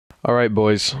All right,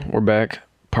 boys, we're back.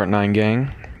 Part 9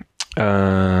 gang.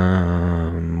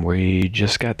 We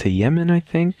just got to Yemen, I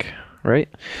think, right?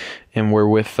 And we're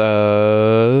with,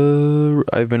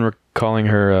 I've been calling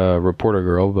her reporter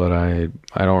girl, but I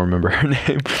don't remember her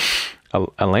name.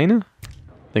 Elena?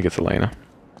 I think it's Elena.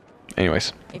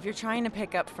 Anyways. If you're trying to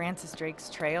pick up Francis Drake's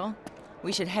trail,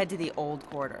 we should head to the old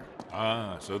quarter.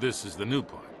 Ah, so this is the new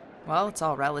part. Well, it's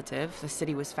all relative. The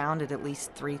city was founded at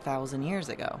least 3,000 years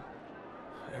ago.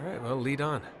 All right, well, lead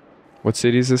on. What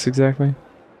city is this exactly?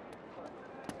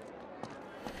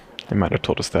 They might have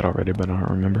told us that already, but I don't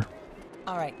remember.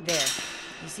 All right, there.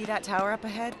 You see that tower up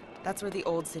ahead? That's where the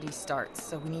old city starts,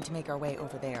 so we need to make our way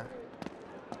over there.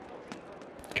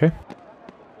 Okay.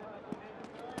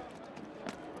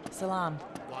 Salam.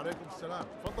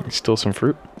 Steal some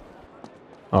fruit?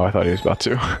 Oh, I thought he was about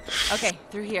to. Okay,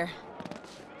 through here.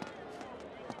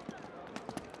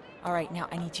 All right, now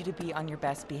I need you to be on your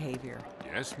best behavior.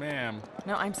 Yes, ma'am.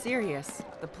 No, I'm serious.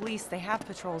 The police, they have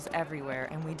patrols everywhere,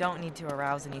 and we don't need to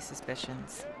arouse any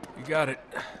suspicions. You got it.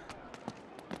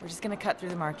 We're just gonna cut through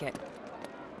the market.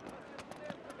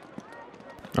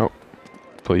 Oh,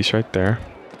 police right there.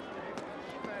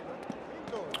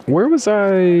 Where was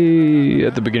I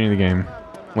at the beginning of the game?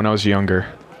 When I was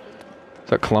younger. Is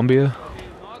that Colombia?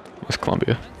 It was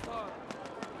Colombia.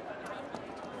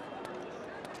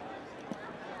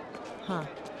 Huh.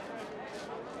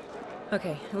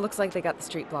 Okay, it looks like they got the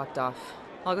street blocked off.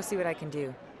 I'll go see what I can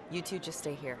do. You two just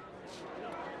stay here.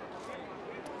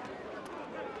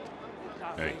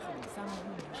 Hey,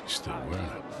 she's still wearing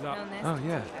it. Oh,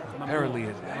 yeah. Apparently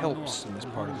it helps in this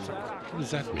part of the world. What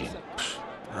does that mean?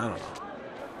 I don't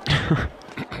know.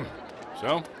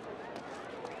 So?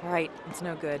 All right, it's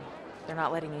no good. They're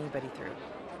not letting anybody through.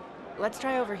 Let's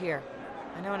try over here.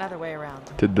 I know another way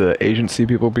around. Did the agency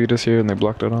people beat us here and they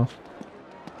blocked it off?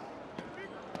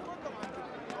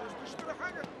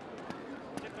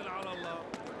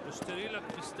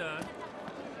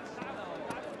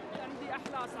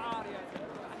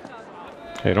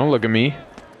 Hey, don't look at me.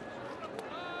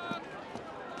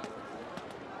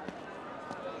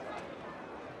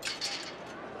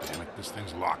 Damn it, this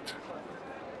thing's locked.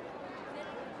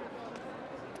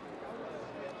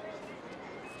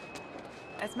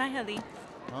 اسمعها لي.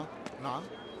 نعم.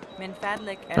 من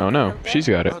فضلك. Oh no, she's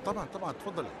got it. طبعا طبعا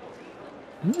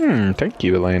تفضلي. Thank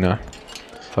you, Elena.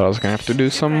 Thought I was gonna have to do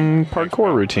some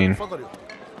parkour routine. تفضلي.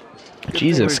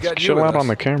 Jesus, we've got you chill with out on us.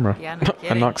 the camera. Yeah, no I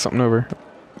kidding. knocked something over.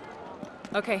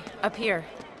 Okay, up here.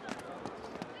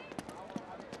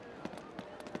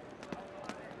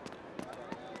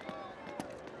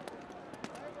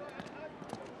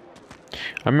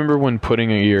 I remember when putting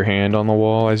your hand on the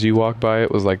wall as you walk by it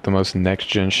was like the most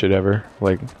next-gen shit ever.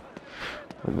 Like,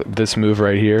 this move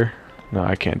right here. No,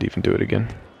 I can't even do it again.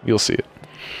 You'll see it.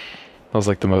 I was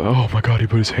like the most, oh my god, he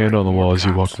put his hand on the wall as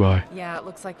he walked by. Yeah, it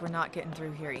looks like we're not getting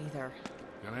through here either.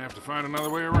 Gonna have to find another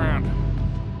way around.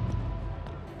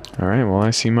 Alright, well,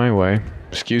 I see my way.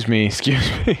 Excuse me, excuse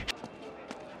me.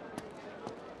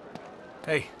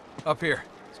 Hey, up here.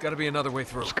 There's got to be another way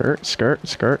through. Skirt, skirt,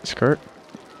 skirt, skirt.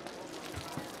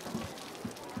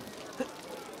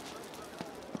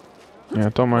 Yeah,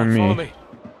 don't mind Follow me. me.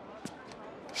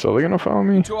 So they're gonna follow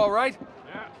me? You all right?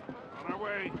 Yeah, on our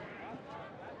way.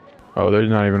 Oh, they're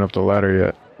not even up the ladder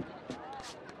yet.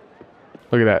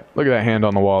 Look at that. Look at that hand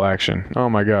on the wall action. Oh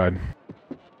my god.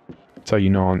 That's how you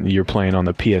know you're playing on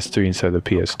the PS3 instead of the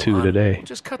PS2 Come on, today. we'll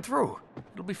just cut through.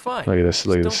 It'll be fine. Look at this,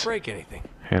 look at Just this. Don't break anything.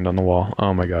 Hand on the wall.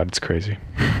 Oh my god, it's crazy.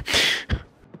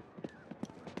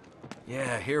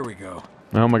 Yeah, here we go.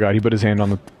 Oh my god, he put his hand on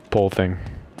the pole thing.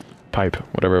 Pipe,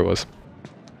 whatever it was.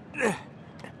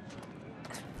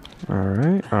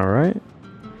 Alright, alright.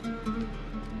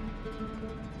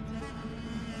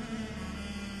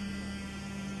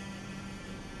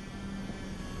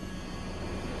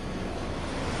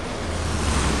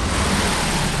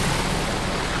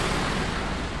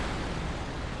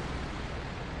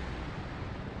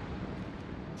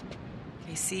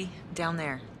 Okay, see? Down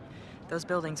there. Those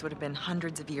buildings would have been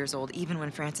hundreds of years old, even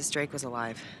when Francis Drake was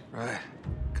alive. Right.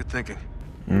 Good thinking.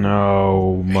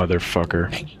 No,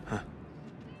 motherfucker. Hey. Huh.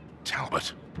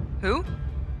 Talbot. Who?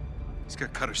 He's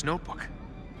got Cutter's notebook.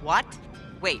 What?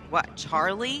 Wait, what?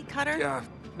 Charlie Cutter? Yeah,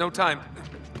 no time.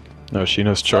 No, she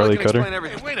knows Charlie Can explain Cutter.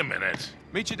 everything. Hey, wait a minute.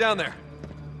 Meet you down there.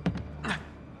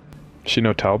 She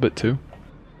know Talbot too.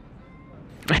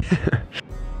 I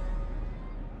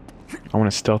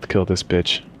want to stealth kill this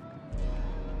bitch.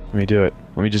 Let me do it.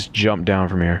 Let me just jump down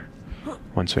from here.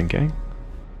 One swing gang.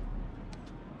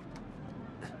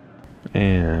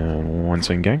 And one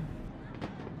swing gang.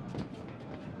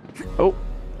 Oh,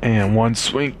 and one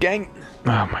swing gang.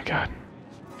 Oh my god.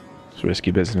 It's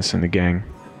risky business in the gang.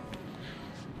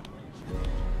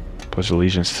 Pledge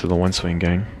allegiance to the One Swing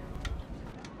gang.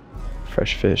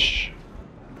 Fresh fish.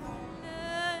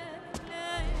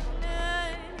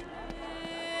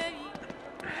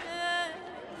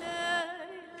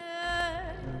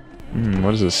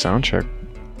 What is this sound check?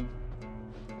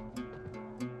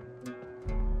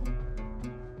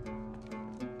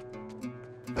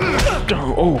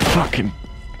 Oh, fucking.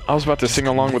 I was about to sing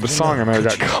along with the song and I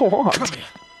got co-opted.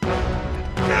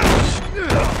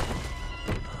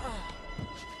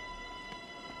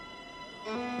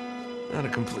 Not a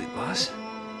complete loss.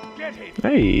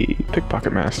 Hey,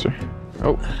 pickpocket master.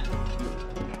 Oh.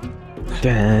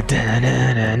 Da, da,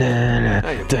 da, da, da,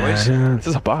 Hiya, da, boys. da. This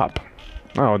is a bop.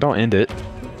 Oh, don't end it.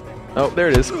 Oh, there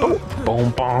it is. Oh.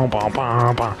 Boom, boom, boom,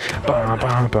 boom, boom, boom,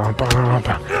 boom, boom, boom,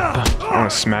 boom. I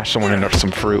want to smash someone into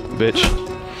some fruit, bitch.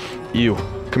 You,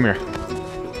 come here.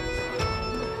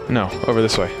 No, over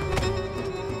this way.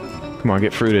 Come on,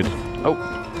 get fruited. Oh.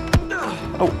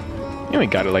 Oh. You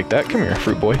ain't got it like that. Come here,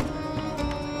 fruit boy.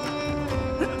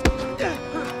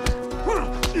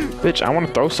 Bitch, I want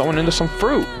to throw someone into some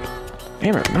fruit.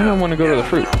 Damn it, I don't want to go to the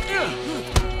fruit.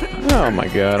 Oh my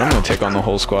god, I'm gonna take on the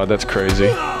whole squad. That's crazy.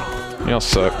 Y'all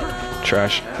suck.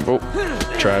 Trash. Oh.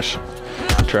 Trash.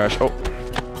 Trash. Oh.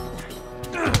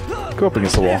 Go up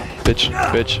against the wall. Bitch.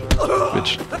 Bitch.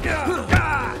 Bitch.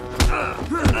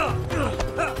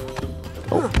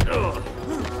 Oh.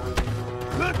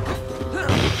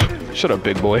 Shut up,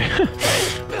 big boy.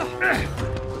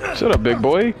 Shut up, big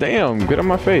boy. Damn, get on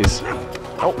my face.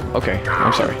 Oh, okay.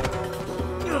 I'm sorry.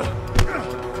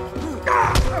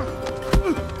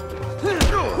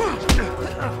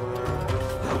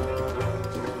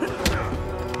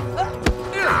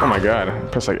 Oh my god, I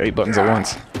pressed like 8 buttons at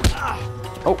once.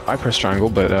 Oh, I pressed triangle,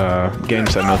 but game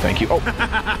said no thank you. Oh,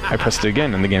 I pressed it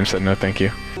again and the game said no thank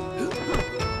you.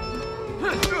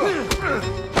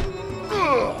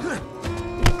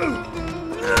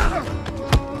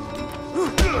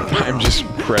 I'm just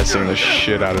pressing the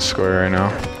shit out of square right now.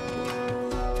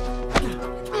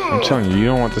 I'm telling you, you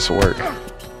don't want this to work.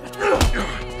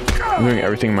 I'm doing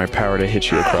everything in my power to hit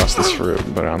you across this fruit,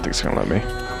 but I don't think it's gonna let me.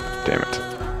 Damn it.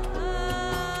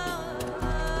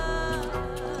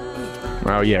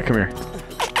 Oh yeah, come here.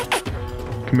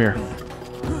 Come here.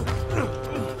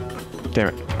 Damn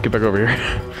it. Get back over here.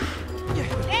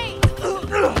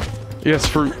 Yes,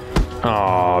 fruit.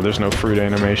 Oh, there's no fruit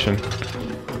animation.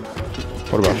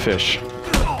 What about fish?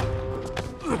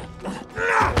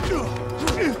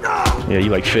 Yeah, you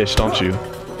like fish, don't you?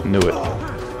 Knew it.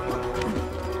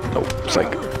 Oh,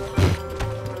 psych.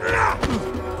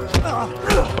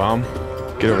 Bomb.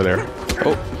 Get over there.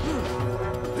 Oh.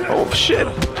 Oh, shit.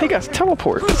 Hey, guys,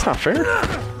 teleport. That's not fair.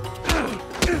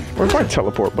 Where's my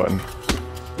teleport button?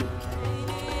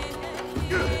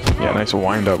 Yeah, nice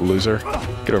wind up, loser.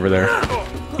 Get over there.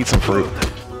 Eat some fruit.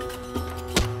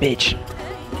 Bitch.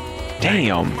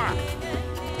 Damn.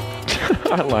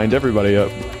 I lined everybody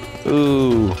up.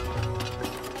 Ooh.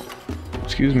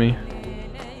 Excuse me.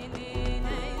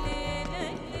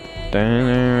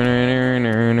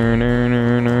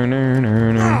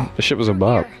 This shit was a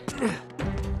bop.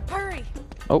 Hurry!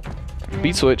 Oh,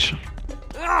 beat switch.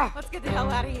 Let's get the hell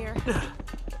out of here.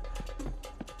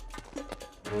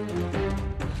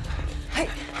 Hey,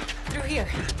 through here.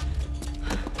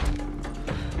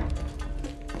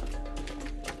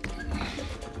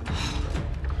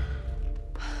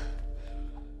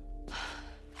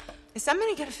 Is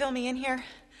somebody gonna fill me in here?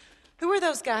 Who are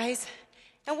those guys?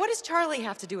 And what does Charlie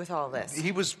have to do with all this?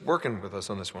 He was working with us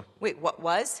on this one. Wait, what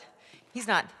was? He's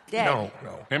not dead. No.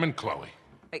 Him and Chloe.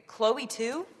 Wait, Chloe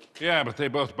too? Yeah, but they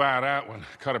both bowed out when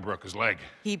Cutter broke his leg.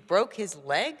 He broke his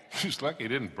leg? He's lucky he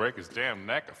didn't break his damn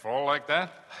neck or fall like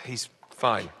that. He's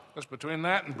fine. Just between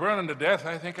that and burning to death,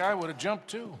 I think I would have jumped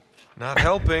too. Not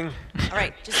helping. All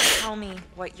right, just tell me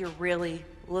what you're really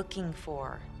looking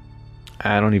for.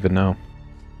 I don't even know.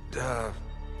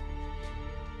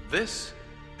 This?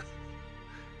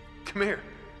 Come here.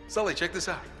 Sully, check this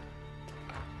out.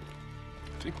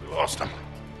 I think we lost him.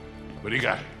 What do you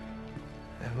got?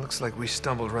 It looks like we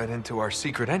stumbled right into our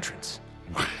secret entrance.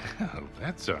 Well,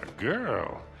 that's our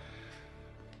girl.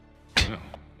 No,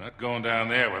 not going down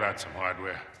there without some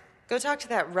hardware. Go talk to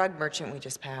that rug merchant we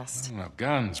just passed. Well,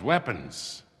 guns,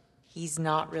 weapons. He's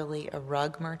not really a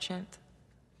rug merchant.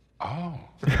 Oh,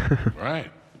 right.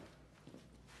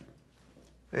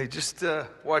 Hey, just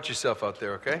watch yourself out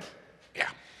there, okay? Yeah.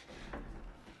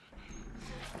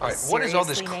 All right, what is all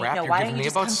this Seriously, crap Nate? No, you're why giving don't me you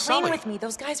just about come Sully? clean with me?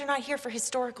 Those guys are not here for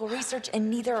historical research, and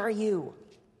neither are you.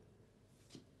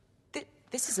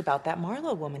 This is about that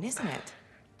Marlowe woman, isn't it?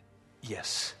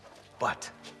 Yes,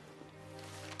 but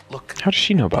Look. How does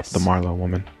she know about This. the Marlowe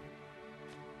woman?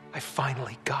 I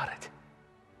finally got it.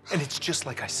 And it's just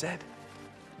like I said.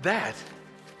 That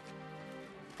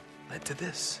led to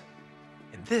this.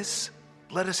 And this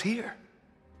led us here.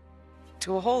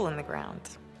 To a hole in the ground.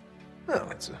 Oh,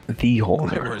 it's a The whole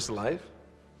glamorous life.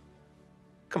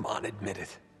 Come on, admit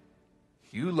it.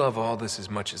 You love all this as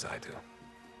much as I do.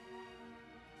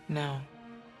 No.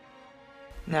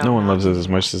 No one loves it as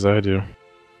much as I do.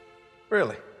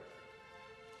 Really?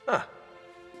 Huh.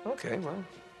 Okay, well,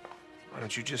 why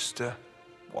don't you just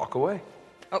walk away?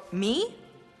 Oh, me?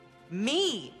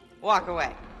 Me? Walk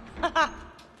away.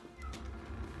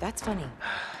 That's funny.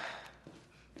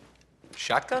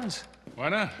 Shotguns? Why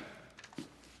not?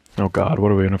 Oh God,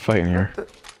 what are we gonna fight in here?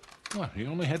 What? He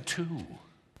only had 2.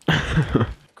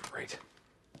 Great.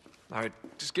 All right,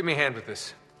 just give me a hand with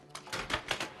this.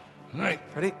 All right.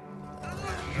 Ready?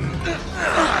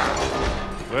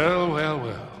 Well, well,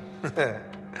 well.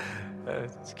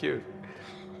 It's cute.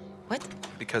 What?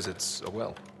 Because it's a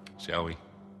well. Shall we?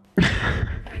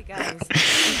 Hey guys,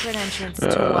 secret entrance to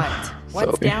what?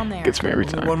 What's Sully down there? gets me every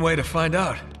time. One way to find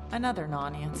out. Another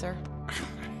non-answer.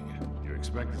 You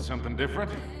expected something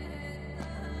different?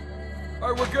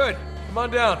 All right, we're good. Come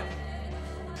on down.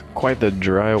 Quite the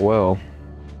dry well.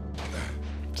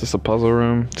 Is this a puzzle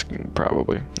room?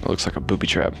 Probably. It looks like a booby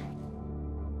trap.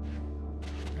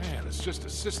 Man, it's just a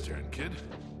cistern, kid.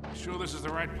 You sure this is the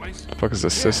right place? The fuck is a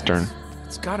cistern?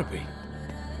 It's gotta be.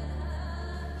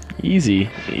 Easy,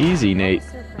 easy, Nate.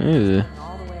 Ugh.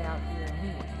 All the way out here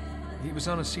anyway. He was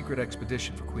on a secret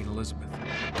expedition for Queen Elizabeth.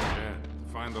 Yeah,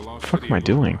 find the lost What the fuck city am I of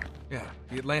doing? Yeah,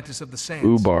 the Atlantis of the Sands.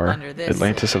 Ubar, Under this.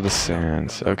 Atlantis of the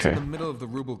Sands. It's Okay. in the middle of the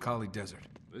Rubel Kali Desert.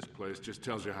 This place just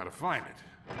tells you how to find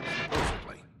it.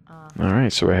 Supposedly. All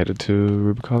right, so we're headed to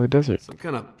Rubicali Desert. Some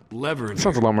kind of lever in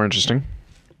Sounds a here. lot more interesting.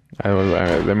 They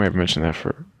might have mentioned that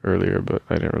for earlier, but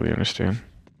I didn't really understand.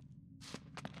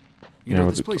 You know,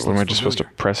 what this place am I looks just supposed to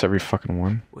familiar. press every fucking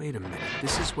one? Wait a minute.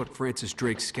 This is what Francis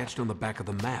Drake sketched on the back of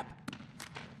the map.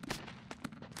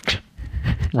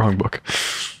 Wrong book.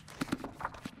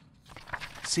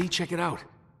 See, check it out.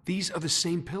 These are the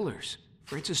same pillars.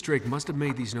 Francis Drake must have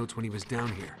made these notes when he was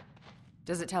down here.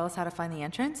 Does it tell us how to find the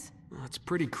entrance? Well, it's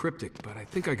pretty cryptic, but I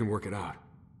think I can work it out.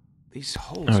 These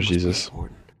holes Oh, must Jesus. be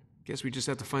important. Guess we just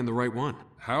have to find the right one.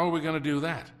 How are we gonna do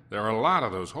that? There are a lot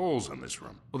of those holes in this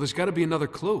room. Well, there's got to be another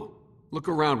clue. Look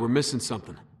around, we're missing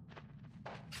something.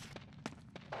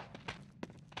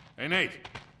 Hey, Nate.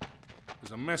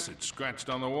 There's a message scratched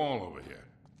on the wall over here.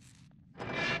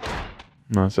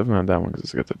 No, it's definitely not that one because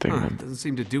it's got the thing Huh, in it. doesn't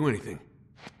seem to do anything.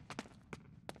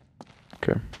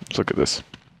 Okay, let's look at this.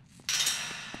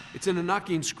 It's an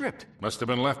Enochian script. Must have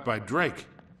been left by Drake.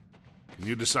 Can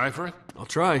you decipher it? I'll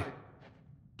try.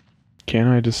 Can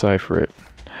I decipher it?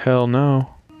 Hell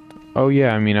no. Oh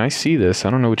yeah, I mean, I see this. I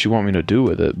don't know what you want me to do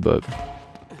with it, but...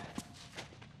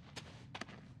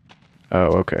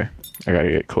 Oh, okay. I gotta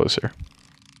get closer.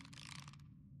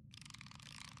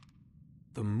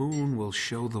 The moon will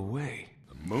show the way.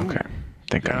 The moon? Okay.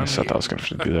 Thank Down goodness. I thought I was here.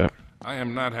 gonna do that. I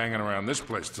am not hanging around this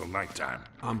place till nighttime.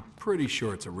 I'm pretty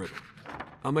sure it's a riddle.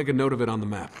 I'll make a note of it on the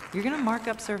map. You're gonna mark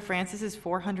up Sir Francis's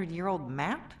 400-year-old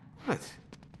map? What?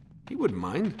 He wouldn't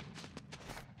mind.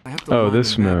 I have to Oh, line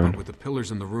this the map moon. up with the pillars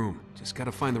in the room. Just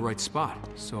gotta find the right spot.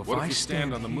 So if What I if you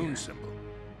stand on the moon here- symbol?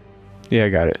 Yeah, I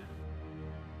got it.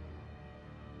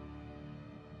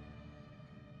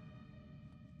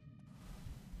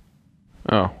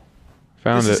 Oh.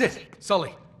 Found This it. is it.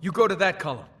 Sully, you go to that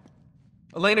column.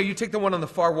 Elena, you take the one on the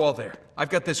far wall there. I've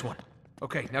got this one.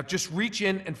 Okay, now just reach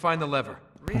in and find the lever.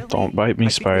 Really? Don't bite me, I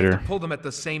think we have spider. to pull them at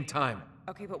the same time.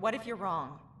 Okay, but what if you're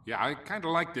wrong? Yeah, I kind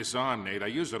of like this on, Nate. I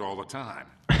use it all the time.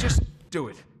 Just do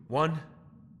it. 1,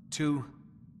 2,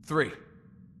 3.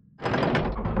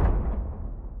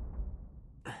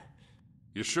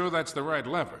 You sure that's the right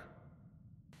lever?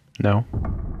 No.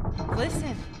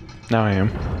 Listen. Now I am.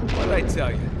 What did I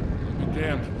tell you? Be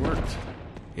damned, it worked.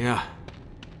 Yeah.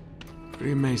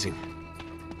 Pretty amazing.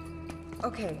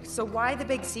 Okay, so why the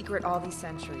big secret all these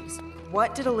centuries?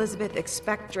 What did Elizabeth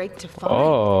expect Drake to find?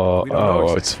 Oh, We don't know oh,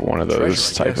 exactly. it's one of Treasure,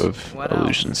 those I type guess. of What else?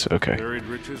 illusions. Okay. Buried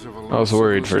riches of a I was lost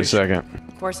worried for a civilization. second.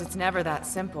 Of course, it's never that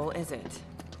simple, is it?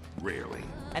 Really?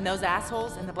 And those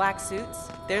assholes in the black suits,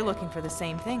 they're looking for the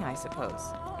same thing, I suppose.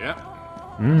 Yeah.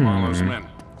 Marlowe's men.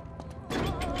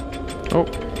 Oh,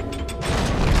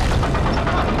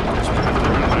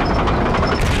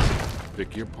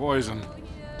 Pick your poison.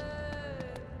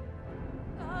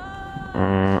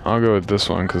 I'll go with this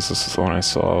one because this is the one I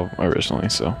saw originally,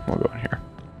 so we'll go in here.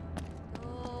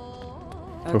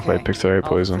 Hopefully I picked the right all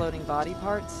poison. floating body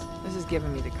parts. This is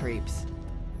giving me the creeps.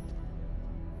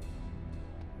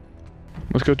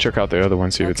 Let's go check out the other one,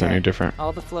 see if it's any different.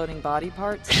 All the floating body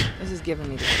parts? This is giving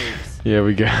me the creeps. Yeah,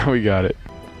 we got it.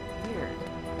 Weird.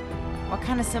 What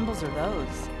kind of symbols are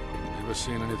those? Ever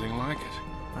seen anything like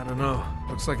it? I don't know.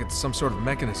 Looks like it's some sort of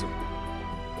mechanism.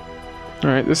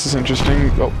 Alright, this is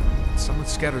interesting. Oh, Someone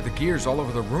scattered the gears all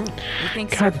over the room. You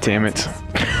think God so, damn it.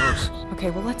 Francis?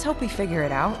 Okay, well, let's hope we figure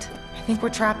it out. I think we're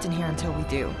trapped in here until we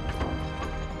do.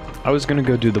 I was gonna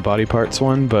go do the body parts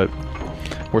one, but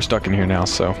we're stuck in here now,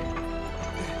 so.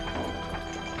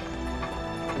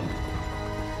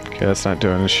 Okay, that's not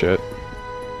doing this shit.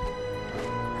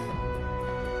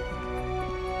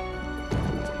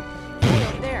 Hey,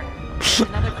 up there. There's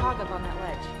another cog up on that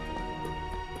ledge.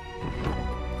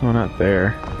 Oh, not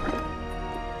there.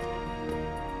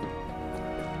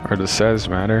 Or does size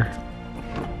matter?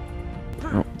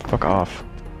 Oh, fuck off.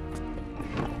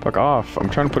 Fuck off. I'm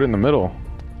trying to put it in the middle.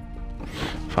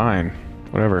 Fine.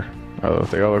 Whatever. Oh,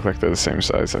 they all look like they're the same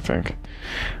size, I think.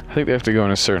 I think they have to go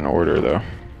in a certain order, though.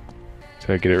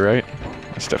 Did I get it right?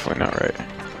 That's definitely not right.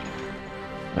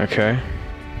 Okay.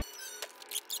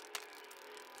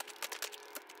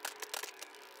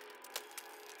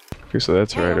 Okay, so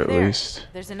that's Hey, right over at there. least.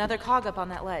 There's another cog up on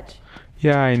that ledge.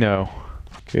 Yeah, I know.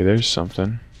 Okay, there's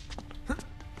something.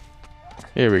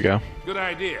 Here we go. Good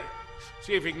idea.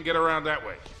 See if you can get around that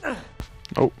way.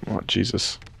 Oh,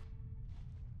 Jesus.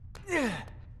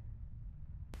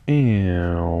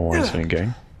 Ew, what's in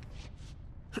gang?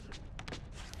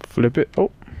 Flip it. Oh,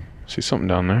 see something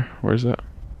down there. Where's that?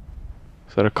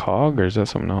 Is that a cog or is that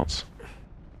something else?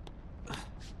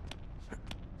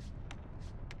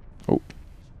 Oh.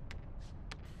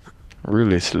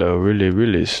 Really slow,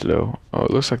 really slow. Oh,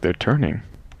 it looks like they're turning.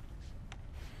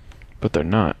 But they're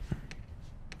not.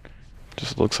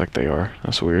 Just looks like they are.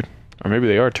 That's weird. Or maybe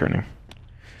they are turning.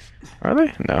 Are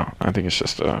they? No, I think it's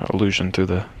just an illusion through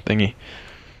the thingy.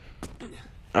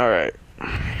 Alright.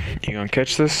 You gonna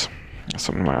catch this? That's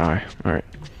something in my eye. Alright.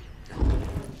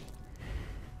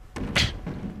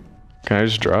 Can I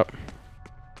just drop?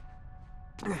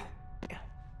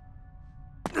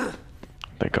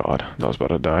 Thank God. I was about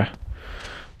to die.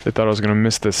 They thought I was gonna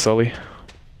miss this, Sully.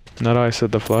 Not I,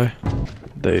 said the fly.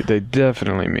 They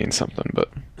definitely mean something,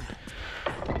 but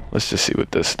let's just see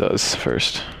what this does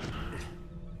first.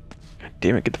 God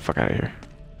damn it, get the fuck out of here.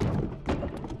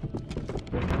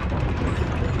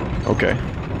 Okay.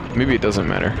 Maybe it doesn't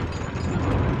matter.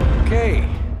 Okay.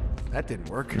 That didn't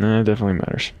work. Nah, it definitely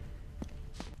matters.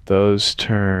 Those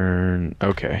turn...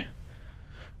 Okay.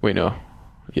 Wait, no.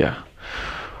 Yeah.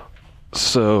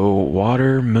 So,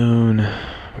 water, moon,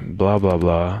 blah, blah,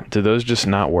 blah. Do those just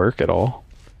not work at all?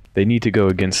 They need to go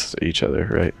against each other,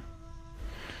 right?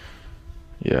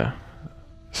 Yeah.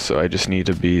 So I just need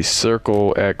to be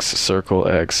circle X, circle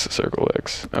X, circle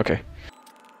X. Okay.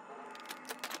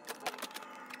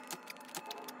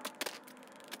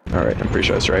 Alright, I'm pretty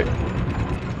sure that's right.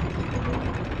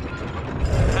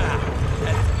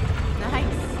 Nice.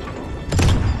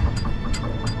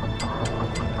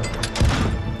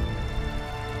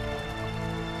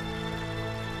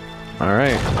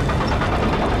 Alright.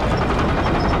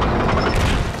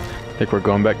 I think we're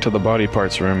going back to the body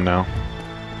parts room now.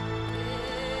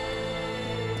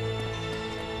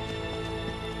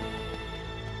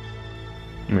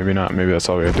 Maybe not. Maybe that's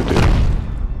all we have to do.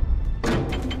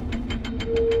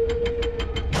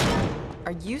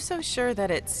 Are you so sure that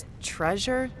it's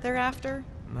treasure they're after?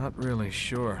 Not really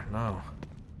sure, no.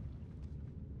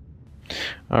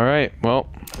 Alright, well,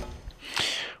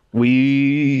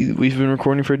 we've been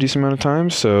recording for a decent amount of time,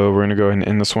 so we're gonna go ahead and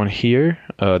end this one here.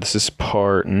 This is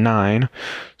part 9,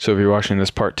 so if you're watching this,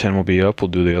 part 10 will be up. We'll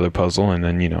do the other puzzle and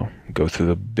then, you know, go through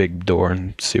the big door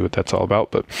and see what that's all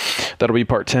about, but that'll be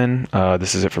part 10.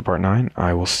 This is it for part 9.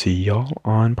 I will see y'all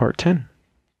on part 10.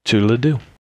 Toodle-a-doo.